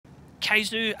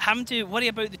Kaizu having to worry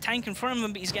about the tank in front of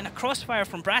him, but he's getting a crossfire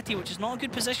from Bratty, which is not a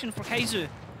good position for Kaizu.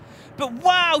 But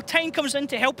wow, Tyne comes in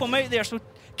to help him out there, so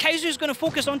Kaizu's going to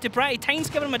focus onto Bratty. Tyne's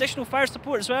giving him additional fire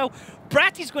support as well.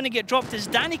 Bratty's going to get dropped as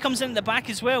Danny comes in the back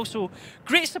as well, so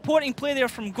great supporting play there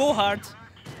from GoHard.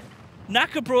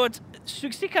 Knäckebröd,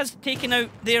 Sugsika's taken out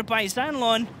there by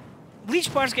Zanlon.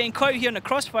 Leechbar's getting caught here in the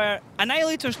crossfire.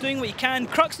 Annihilator's doing what he can.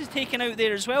 Crux is taken out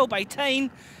there as well by Tyne.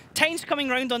 Tyne's coming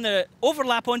round on the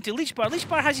overlap onto Leechbar.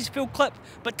 Leechbar has his full clip,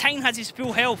 but Tyne has his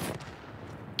full health.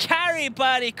 Carry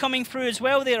Barry coming through as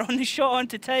well there on the shot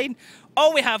onto Tyne.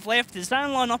 All we have left is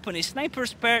Zanlon up on his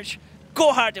sniper's perch.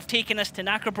 GoHard have taken us to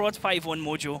Knäckebröd's 5-1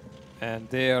 mojo. And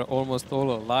they are almost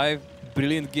all alive.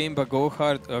 Brilliant game by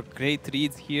GoHard, great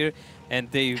reads here. And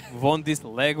they won this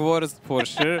leg wars for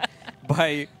sure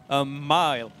by a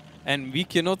mile. And we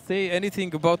cannot say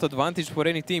anything about advantage for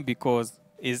any team because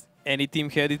is any team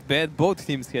had it bad, both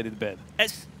teams had it bad.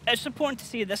 It's important to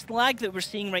say this lag that we're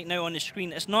seeing right now on the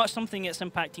screen is not something that's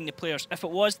impacting the players. If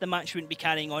it was, the match wouldn't be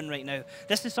carrying on right now.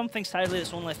 This is something sadly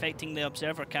that's only affecting the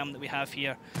observer cam that we have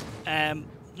here.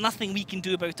 Nothing we can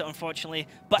do about it, unfortunately.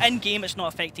 But in game, it's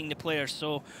not affecting the players.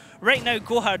 So right now,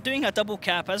 GoHard doing a double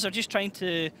cap as they're just trying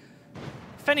to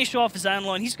finish off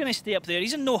Zanlon. He's going to stay up there.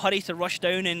 He's in no hurry to rush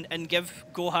down and give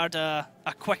GoHard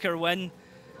a quicker win.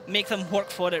 Make them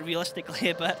work for it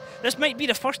realistically, but this might be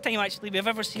the first time actually we've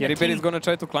ever seen Kerryberry is going to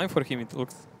try to climb for him, it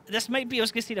looks. This might be, I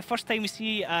was going to say, the first time we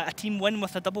see a team win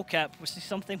with a double cap, which is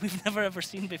something we've never ever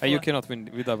seen before. You cannot win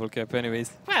with double cap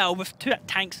anyways. Well, with two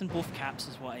tanks in both caps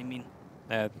is what I mean.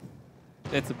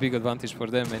 That's a big advantage for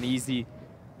them, an easy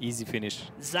finish.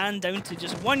 Zan down to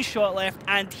just one shot left,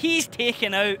 and he's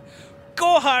taken out.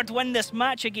 GoHard win this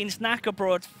match against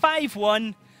Knäckebröd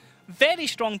 5-1. Very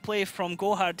strong play from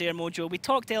GoHard there, Mojo. We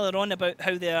talked earlier on about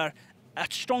how they are a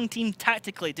strong team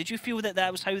tactically. Did you feel that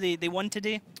that was how they won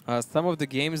today? Some of the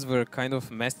games were kind of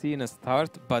messy in the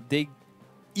start, but they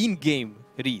in-game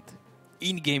read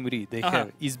they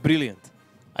have is brilliant.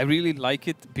 I really like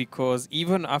it because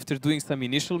even after doing some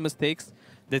initial mistakes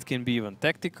that can be even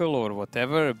tactical or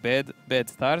whatever, bad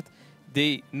start,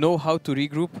 they know how to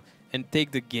regroup and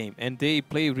take the game, and they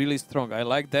play really strong. I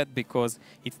like that because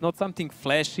it's not something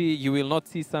flashy. You will not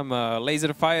see some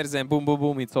laser fires and boom, boom,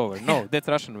 boom, it's over. No, that's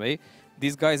Russian way.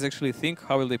 These guys actually think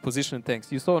how will they position tanks.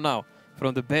 You saw now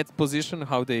from the bad position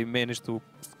how they managed to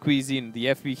squeeze in the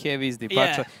FV heavies, the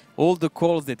Bacha, all the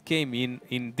calls that came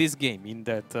in this game, in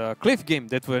that Cliff game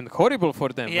that were horrible for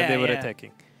them when they were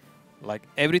attacking. Like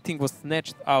everything was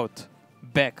snatched out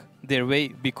back their way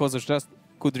because of just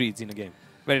good reads in the game.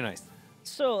 Very nice.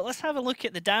 So let's have a look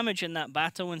at the damage in that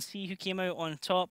battle and see who came out on top.